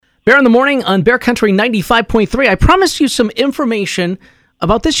Bear in the Morning on Bear Country 95.3. I promised you some information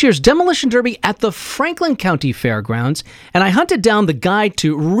about this year's Demolition Derby at the Franklin County Fairgrounds, and I hunted down the guy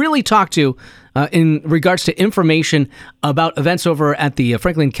to really talk to in regards to information about events over at the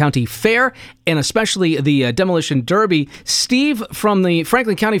Franklin County Fair, and especially the Demolition Derby. Steve from the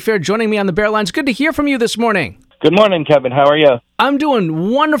Franklin County Fair joining me on the Bear Lines. Good to hear from you this morning. Good morning, Kevin. How are you? I'm doing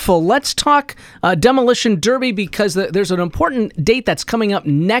wonderful. Let's talk Demolition Derby because there's an important date that's coming up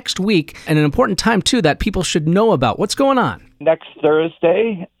next week and an important time, too, that people should know about. What's going on? Next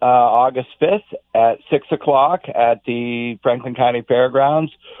Thursday, August 5th at 6 o'clock at the Franklin County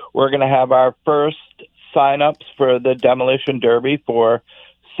Fairgrounds, we're going to have our first sign-ups for the Demolition Derby for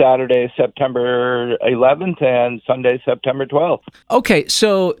Saturday, September 11th and Sunday, September 12th. Okay,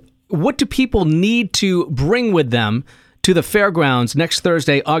 so what do people need to bring with them to the fairgrounds next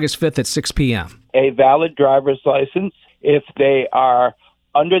Thursday, August 5th at 6 p.m.? A valid driver's license. If they are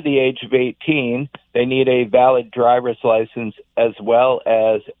under the age of 18, they need a valid driver's license as well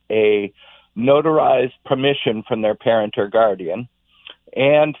as a notarized permission from their parent or guardian,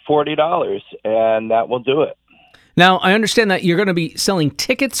 and $40, and that will do it. Now, I understand that you're going to be selling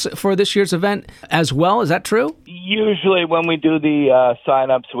tickets for this year's event as well. Is that true? Usually when we do the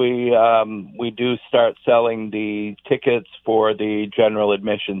sign-ups, we do start selling the tickets for the general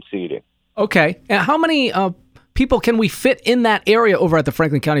admission seating. Okay. And how many people can we fit in that area over at the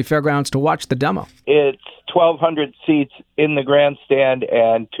Franklin County Fairgrounds to watch the demo? It's 1,200 seats in the grandstand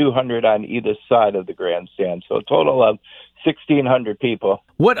and 200 on either side of the grandstand, so a total of 1,600 people.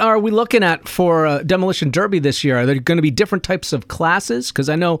 What are we looking at for Demolition Derby this year? Are there going to be different types of classes? Because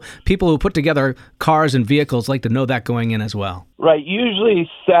I know people who put together cars and vehicles like to know that going in as well. Right. Usually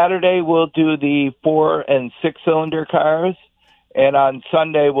Saturday we'll do the 4- and 6-cylinder cars, and on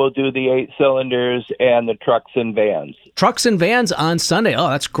Sunday we'll do the 8-cylinders and the trucks and vans. Trucks and vans on Sunday. Oh,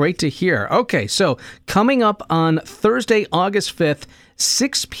 that's great to hear. Okay, so coming up on Thursday, August 5th,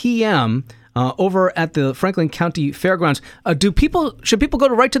 6 p.m., over at the Franklin County Fairgrounds. Should people go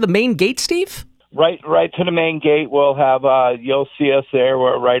right to the main gate, Steve? Right to the main gate. We'll have, you'll see us there.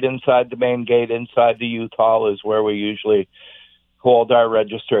 We're right inside the main gate. Inside the youth hall is where we usually hold our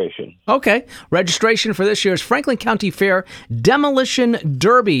registration. Okay. Registration for this year's Franklin County Fair Demolition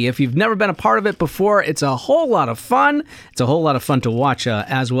Derby. If you've never been a part of it before, it's a whole lot of fun. It's a whole lot of fun to watch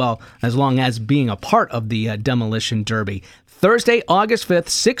as well, as long as being a part of the Demolition Derby. Thursday, August 5th,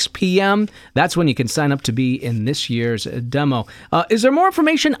 6 p.m. That's when you can sign up to be in this year's demo. Is there more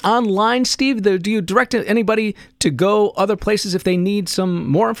information online, Steve? Do you direct anybody to go other places if they need some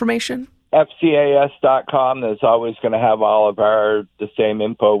more information? FCAS.com is always going to have all of the same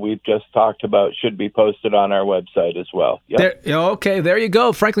info we've just talked about should be posted on our website as well. Yep. There you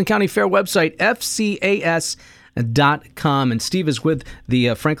go. Franklin County Fair website, FCAS.com. And Steve is with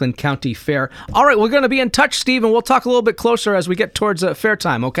the Franklin County Fair. All right, we're going to be in touch, Steve, and we'll talk a little bit closer as we get towards fair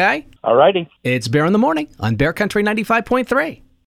time, okay? All righty. It's Bear in the Morning on Bear Country 95.3.